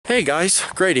Hey guys,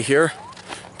 Grady here,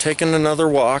 taking another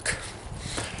walk.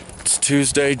 It's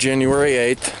Tuesday, January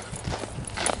 8th.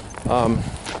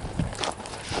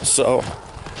 So,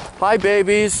 hi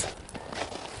babies.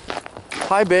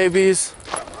 Hi babies.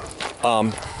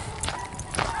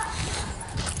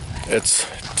 It's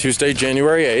Tuesday,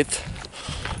 January 8th,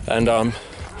 and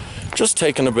just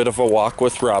taking a bit of a walk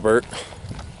with Robert.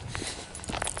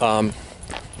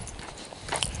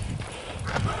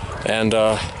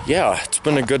 Yeah, it's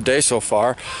been a good day so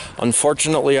far.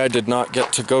 Unfortunately, I did not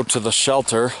get to go to the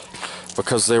shelter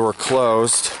because they were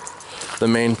closed. The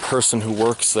main person who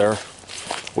works there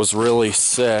was really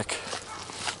sick.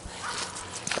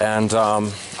 And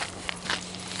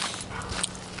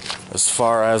as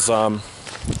far as the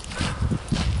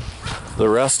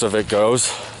rest of it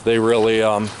goes, they really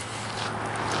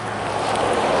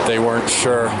they weren't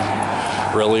sure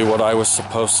really what I was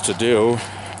supposed to do,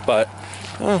 but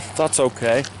that's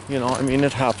okay, you know, I mean,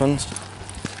 it happens.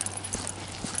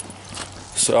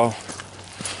 So,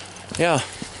 yeah,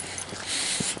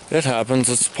 it happens,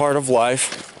 it's part of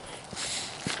life.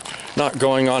 Not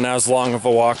going on as long of a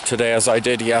walk today as I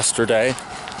did yesterday,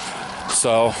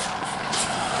 so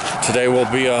today will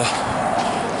be a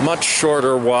much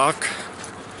shorter walk.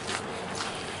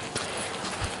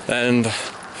 And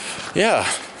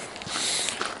yeah,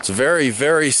 it's very,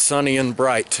 very sunny and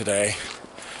bright today.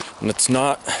 And it's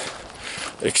not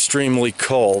extremely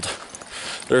cold.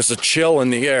 There's a chill in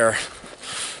the air,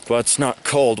 but it's not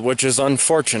cold, which is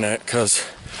unfortunate because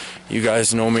you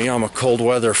guys know me, I'm a cold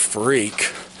weather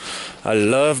freak. I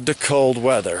love the cold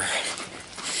weather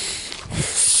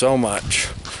so much.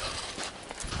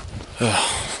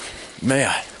 Oh,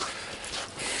 man.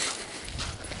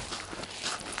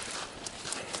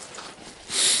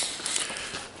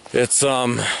 It's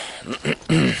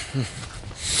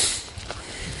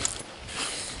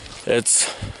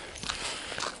it's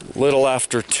little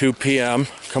after 2 p.m.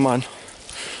 Come on.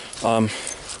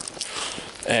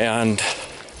 And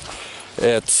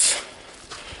it's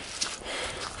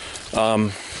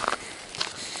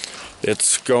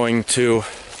going to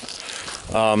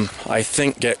I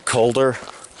think get colder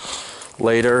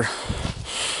later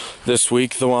this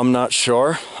week, though I'm not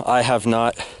sure. I have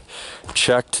not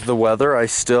checked the weather. I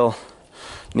still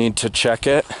need to check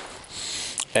it.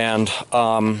 And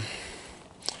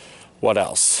what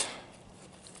else?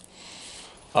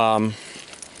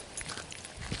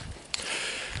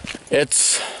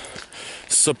 It's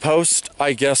supposed,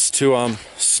 I guess, to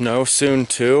snow soon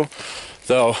too,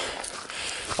 though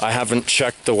I haven't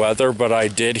checked the weather, but I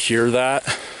did hear that.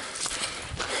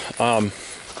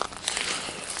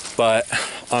 But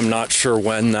I'm not sure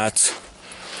when that's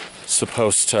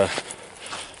supposed to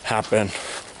happen.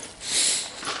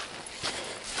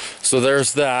 So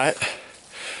there's that.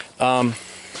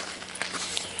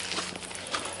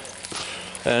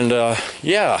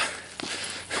 Yeah.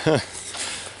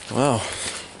 Wow.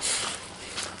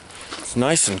 It's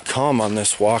nice and calm on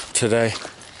this walk today.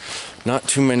 Not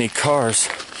too many cars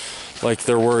like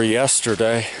there were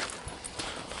yesterday.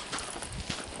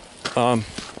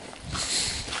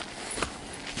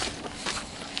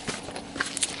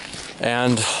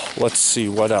 And let's see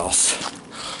what else.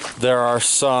 There are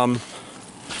some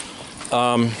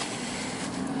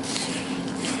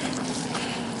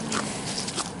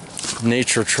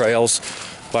nature trails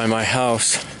by my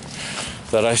house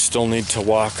that I still need to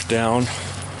walk down,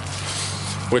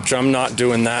 which I'm not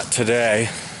doing that today.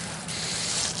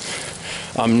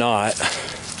 I'm not,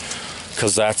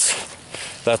 because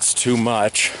that's too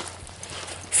much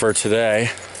for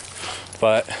today.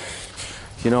 But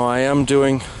you know, I am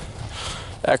doing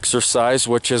exercise,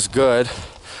 which is good.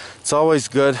 It's always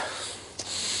good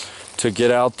to get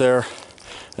out there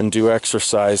and do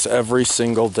exercise every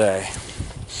single day.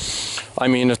 I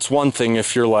mean, it's one thing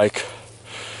if you're like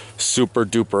super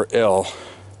duper ill,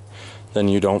 then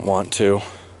you don't want to,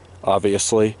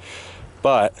 obviously.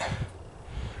 But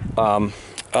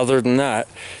other than that,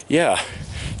 yeah,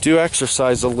 do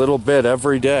exercise a little bit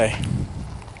every day.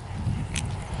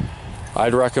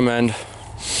 I'd recommend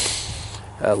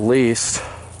at least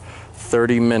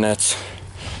 30 minutes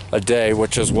a day,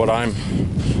 which is what I'm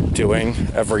doing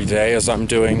every day. As I'm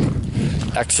doing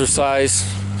exercise,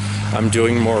 I'm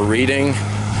doing more reading,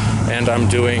 and I'm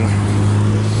doing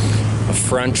a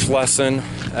French lesson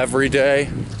every day,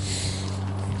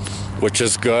 which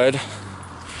is good.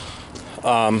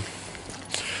 I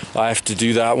have to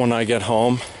do that when I get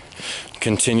home,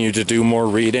 continue to do more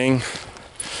reading,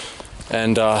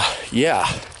 and yeah,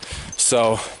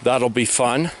 so that'll be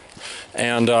fun.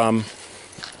 And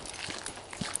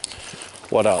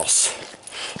what else?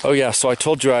 Oh yeah, so I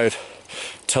told you I'd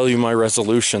tell you my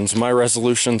resolutions. My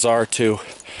resolutions are to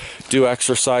do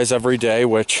exercise every day,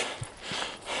 which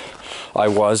I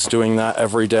was doing that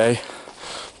every day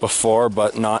before,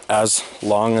 but not as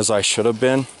long as I should have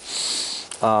been.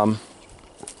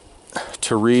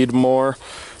 To read more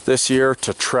this year,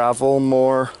 to travel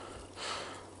more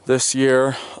this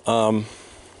year,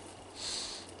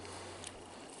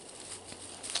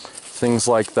 things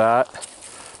like that.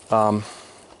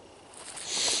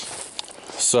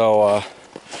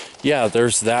 Yeah,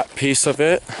 there's that piece of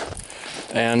it.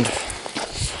 And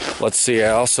let's see, I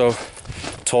also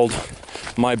told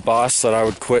my boss that I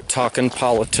would quit talking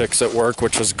politics at work,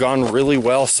 which has gone really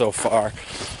well so far.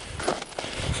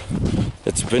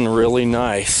 It's been really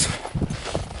nice.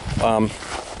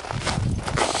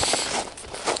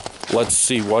 Let's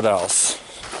see what else.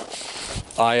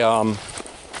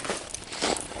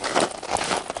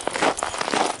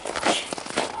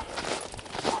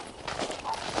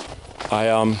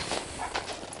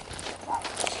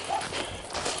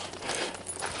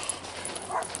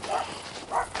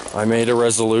 I made a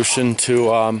resolution to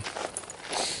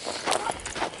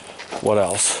what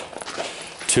else?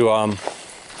 To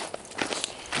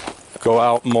go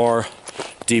out more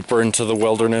deeper into the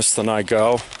wilderness than I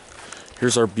go.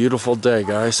 Here's our beautiful day,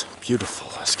 guys.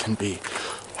 Beautiful as can be.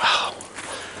 Wow.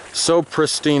 So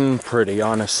pristine and pretty,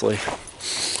 honestly.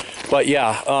 But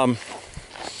yeah,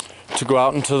 to go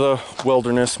out into the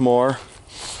wilderness more.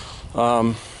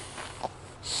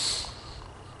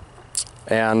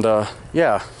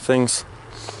 Yeah, things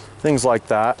like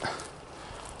that.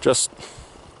 Just,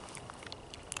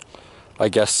 I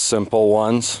guess, simple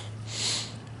ones.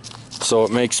 So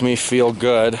it makes me feel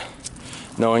good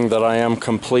knowing that I am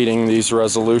completing these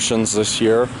resolutions this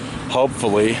year.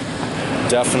 Hopefully,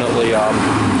 definitely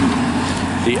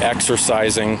the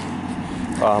exercising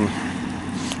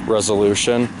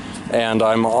resolution. And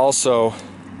I'm also,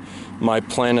 my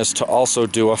plan is to also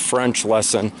do a French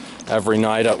lesson every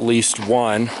night, at least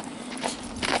one,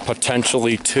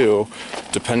 potentially two,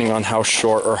 depending on how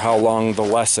short or how long the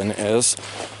lesson is.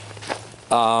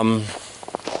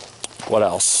 What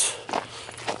else?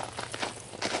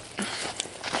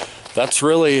 That's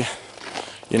really,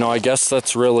 I guess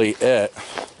that's really it.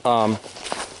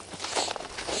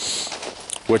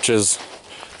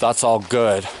 That's all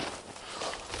good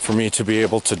for me to be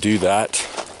able to do that.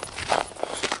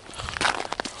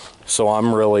 So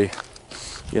I'm really,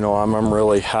 I'm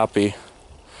really happy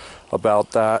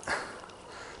about that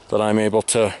I'm able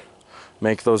to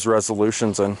make those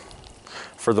resolutions and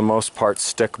for the most part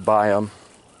stick by them.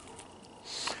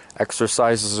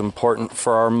 Exercise is important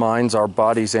for our minds, our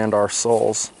bodies, and our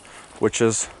souls, which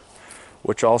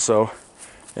also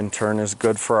in turn is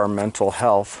good for our mental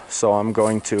health. So I'm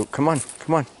going to, come on.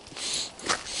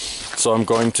 So I'm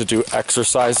going to do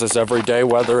exercises every day,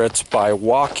 whether it's by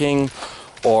walking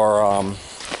or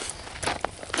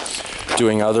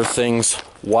doing other things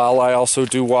while I also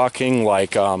do walking,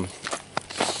 like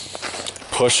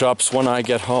push-ups when I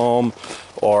get home,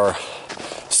 or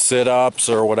sit-ups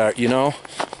or whatever,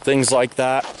 things like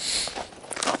that.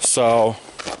 So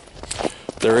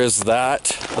there is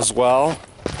that as well,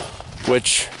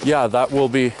 which, yeah, that will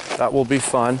be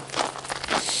fun.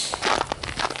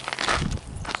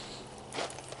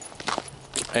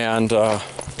 And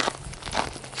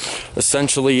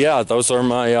essentially, yeah, those are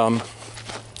my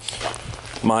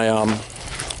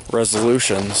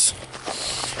resolutions.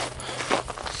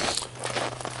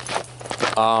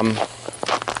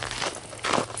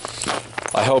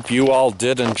 I hope you all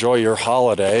did enjoy your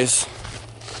holidays.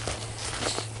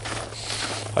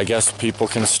 I guess people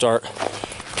can start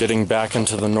getting back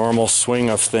into the normal swing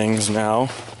of things now.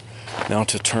 Now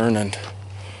to turn and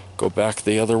go back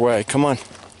the other way. Come on.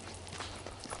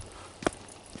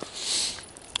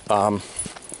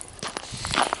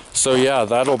 So yeah,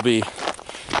 that'll be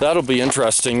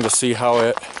interesting to see how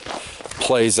it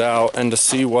plays out and to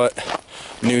see what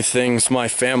new things my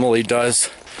family does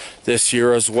this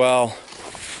year as well.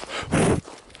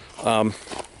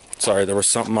 Sorry, there was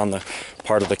something on the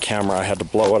part of the camera. I had to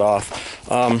blow it off.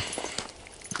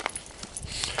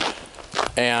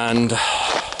 And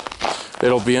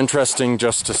it'll be interesting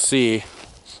just to see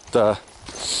the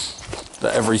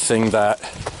everything that,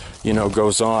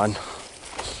 goes on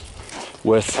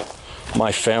with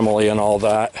my family and all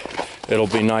that. It'll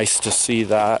be nice to see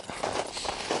that.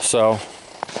 So,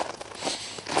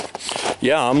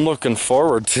 yeah, I'm looking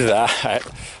forward to that.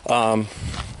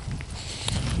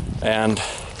 And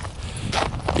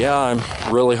yeah, I'm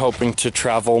really hoping to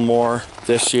travel more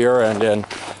this year and in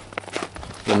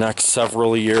the next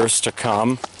several years to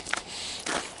come.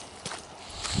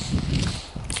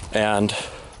 And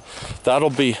that'll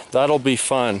be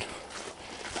fun.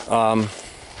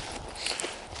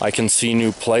 I can see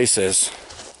new places,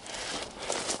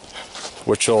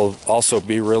 which will also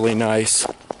be really nice.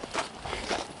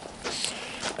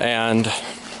 And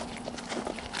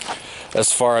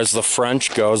as far as the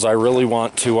French goes, I really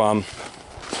want to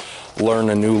learn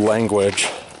a new language,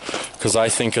 because I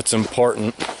think it's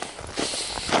important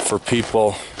for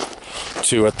people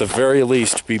to, at the very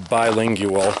least, be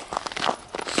bilingual.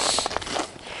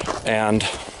 And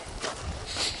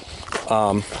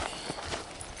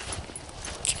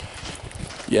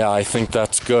yeah, I think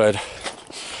that's good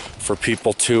for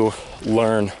people to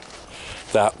learn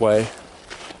that way,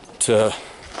 to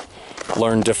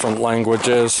learn different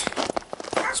languages,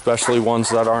 especially ones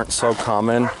that aren't so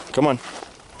common. Come on.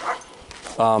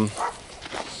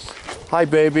 Hi,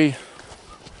 baby.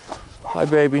 Hi,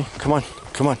 baby. Come on.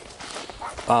 Come on.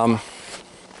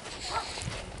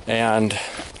 And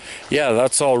yeah,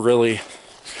 that's all really,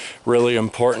 really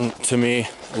important to me.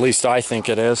 At least I think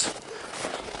it is.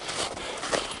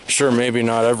 Sure, maybe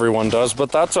not everyone does,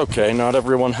 but that's okay. Not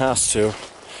everyone has to.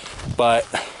 But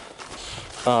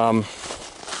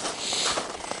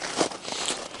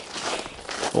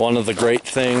one of the great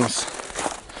things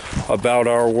about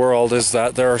our world is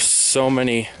that there are so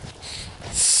many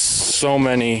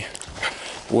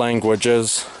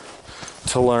languages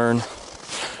to learn,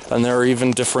 and there are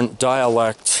even different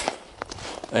dialects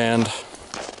and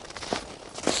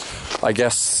I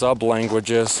guess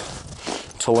sub-languages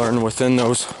to learn within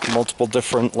those multiple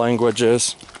different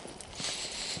languages.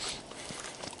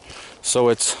 So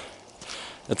it's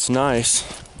nice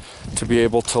to be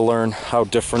able to learn how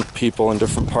different people in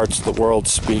different parts of the world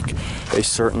speak a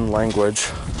certain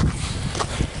language.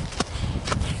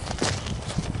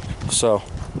 So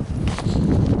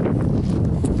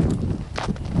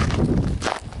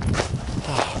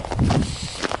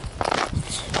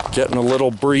getting a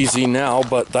little breezy now,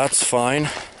 but that's fine.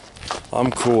 I'm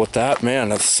cool with that. Man,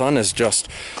 the sun is just,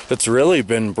 it's really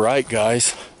been bright,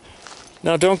 guys.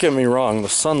 Now, don't get me wrong, the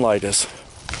sunlight is,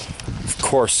 of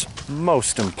course,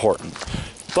 most important.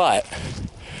 But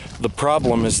the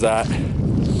problem is that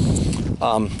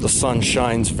the sun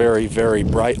shines very, very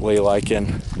brightly, like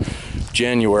in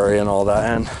January and all that.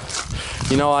 And,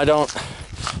 you know, I don't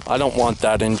want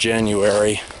that in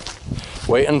January.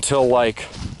 Wait until, like,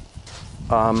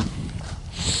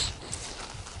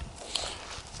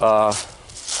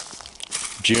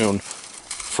 June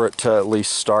for it to at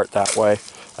least start that way,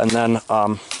 and then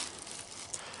I'm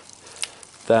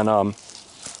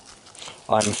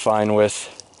fine with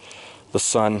the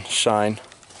sunshine.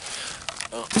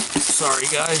 Oh, sorry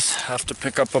guys, have to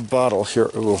pick up a bottle here.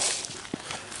 Ooh,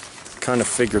 kind of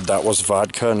figured that was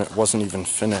vodka and it wasn't even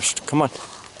finished. Come on.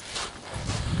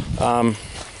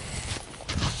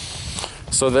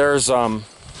 So there's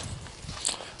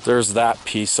that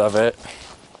piece of it,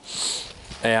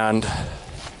 and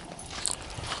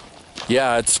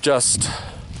yeah, it's just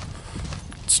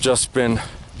been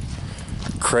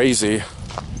crazy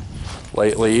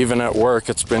lately. Even at work,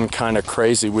 it's been kind of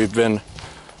crazy. We've been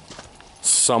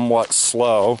somewhat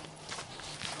slow.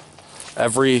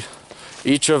 Every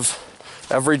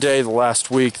day the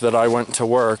last week that I went to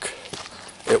work,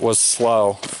 it was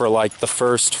slow for like the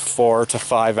first 4 to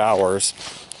 5 hours,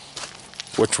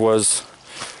 which was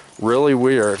really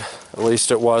weird. At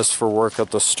least it was for work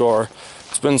at the store.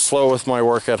 It's been slow with my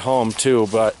work at home too,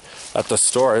 but at the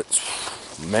store it's,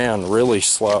 man, really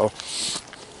slow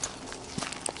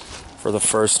for the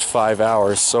first 5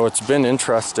 hours. So it's been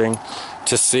interesting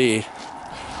to see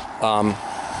how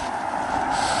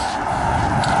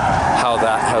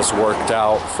that has worked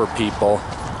out for people,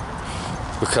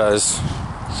 because,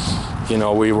 you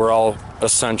know, we were all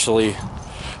essentially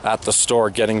at the store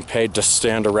getting paid to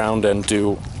stand around and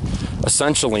do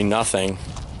essentially nothing.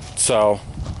 So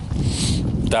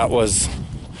that was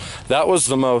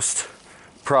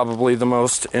probably the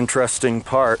most interesting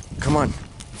part. Come on.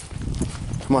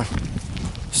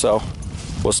 So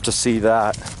was to see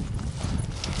that.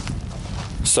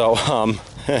 So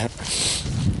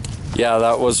yeah,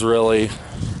 that was really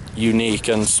unique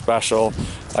and special,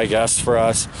 I guess, for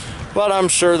us. But I'm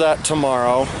sure that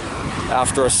tomorrow,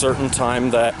 after a certain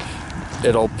time, that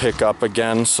it'll pick up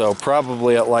again. So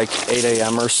probably at like 8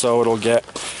 a.m. or so, it'll get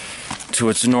to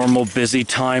its normal busy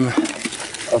time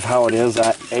of how it is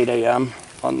at 8 a.m.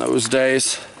 on those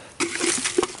days.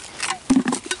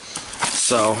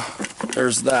 So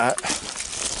there's that.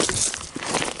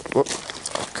 Whoop.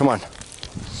 Come on.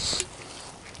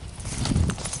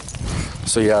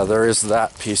 So yeah, there is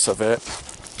that piece of it.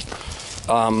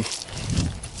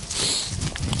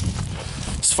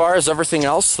 As far as everything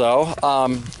else though,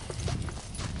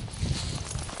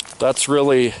 that's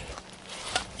really,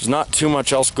 there's not too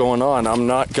much else going on. I'm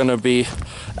not gonna be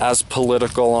as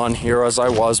political on here as I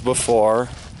was before.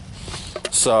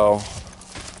 So,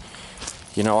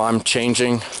 you know, I'm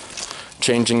changing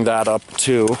that up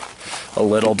too a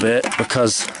little bit,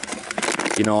 because,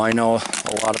 you know, I know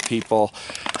a lot of people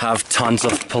have tons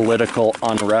of political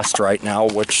unrest right now,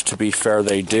 which, to be fair,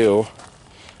 they do,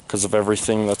 because of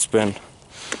everything that's been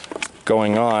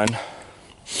going on.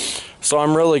 So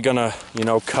I'm really gonna, you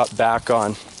know, cut back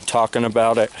on talking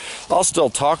about it. I'll still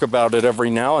talk about it every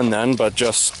now and then, but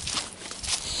just,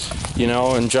 you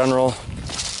know, in general,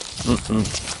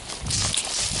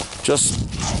 just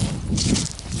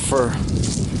for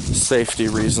safety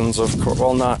reasons, of course.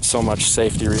 Well, not so much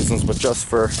safety reasons, but just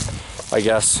for, I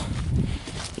guess,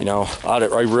 you know,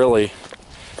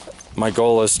 my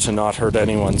goal is to not hurt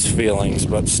anyone's feelings,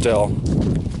 but still,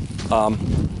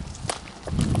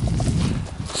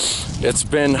 it's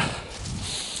been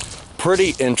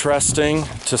pretty interesting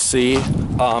to see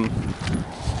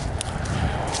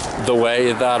the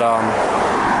way that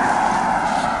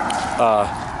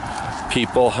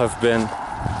people have been,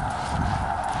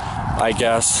 I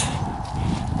guess,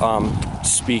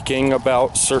 speaking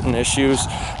about certain issues,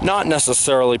 not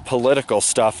necessarily political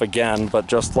stuff again, but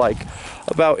just like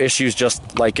about issues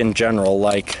just like in general,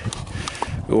 like,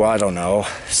 ooh, I don't know,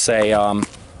 say,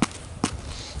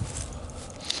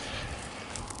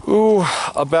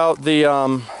 about the,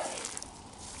 I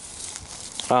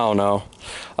don't know,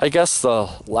 I guess the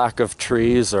lack of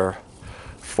trees or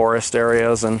forest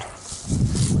areas in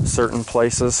certain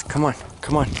places. Come on.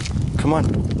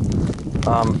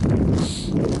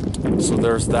 So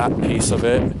there's that piece of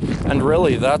it. And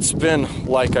really, that's been,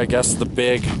 like, I guess the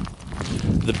big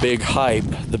hype,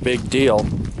 the big deal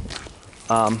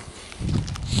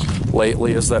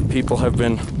lately, is that people have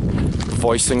been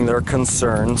voicing their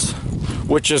concerns,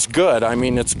 which is good. I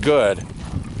mean, it's good.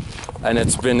 And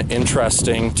it's been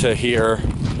interesting to hear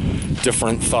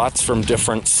different thoughts from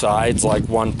different sides. Like,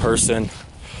 one person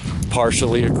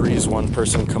partially agrees, one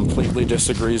person completely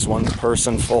disagrees, one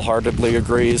person full-heartedly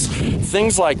agrees.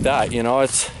 Things like that, you know,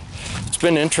 it's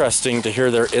been interesting to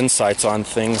hear their insights on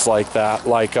things like that.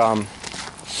 Like,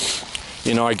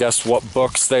 you know, I guess what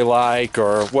books they like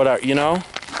or whatever, you know?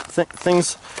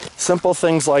 Things, simple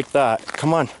things like that.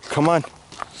 Come on.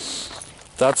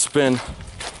 That's been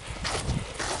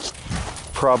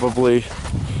probably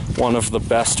one of the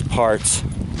best parts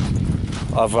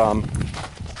of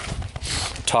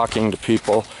talking to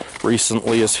people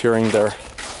recently, is hearing their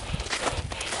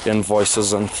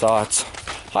voices and thoughts.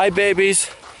 Hi, babies.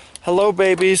 Hello,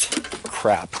 babies.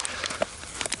 Crap.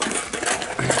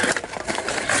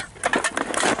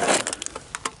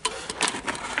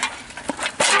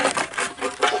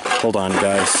 Hold on,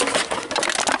 guys.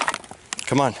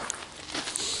 Come on.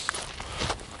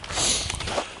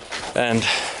 And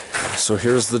so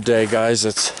here's the day, guys.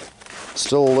 It's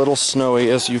still a little snowy,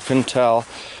 as you can tell.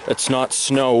 It's not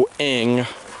snowing,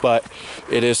 but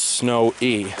it is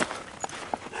snowy.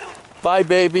 Bye,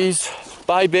 babies.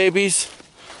 Bye, babies.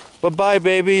 Bye-bye,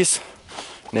 babies.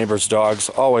 Neighbors' dogs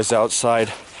always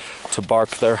outside to bark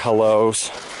their hellos.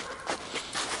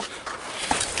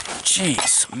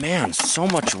 Jeez, man, so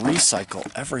much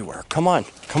recycle everywhere. Come on,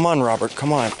 Robert,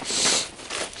 come on.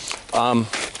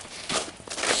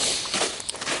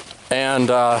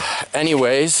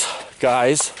 Anyways,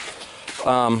 guys,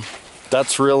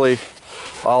 that's really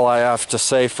all I have to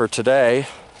say for today.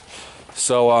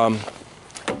 So,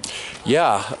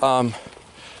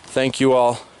 thank you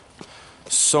all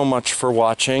so much for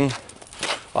watching.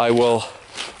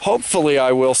 Hopefully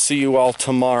I will see you all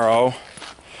tomorrow.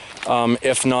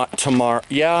 If not tomorrow,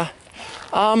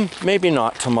 maybe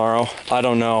not tomorrow. I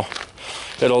don't know.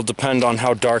 It'll depend on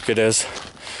how dark it is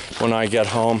when I get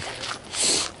home.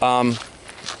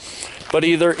 But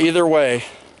either way,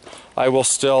 I will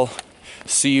still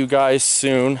see you guys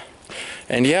soon.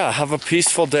 And yeah, have a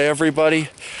peaceful day, everybody.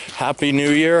 Happy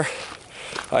New Year.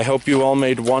 I hope you all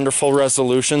made wonderful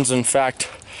resolutions. In fact,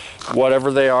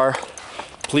 whatever they are,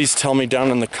 please tell me down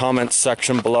in the comments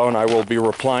section below, and I will be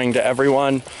replying to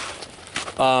everyone.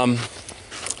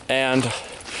 And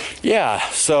yeah,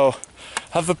 so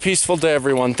have a peaceful day,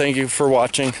 everyone. Thank you for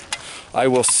watching. I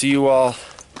will see you all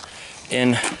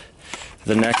in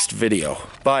the next video.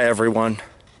 Bye, everyone.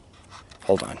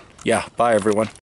 Hold on. Yeah, bye, everyone.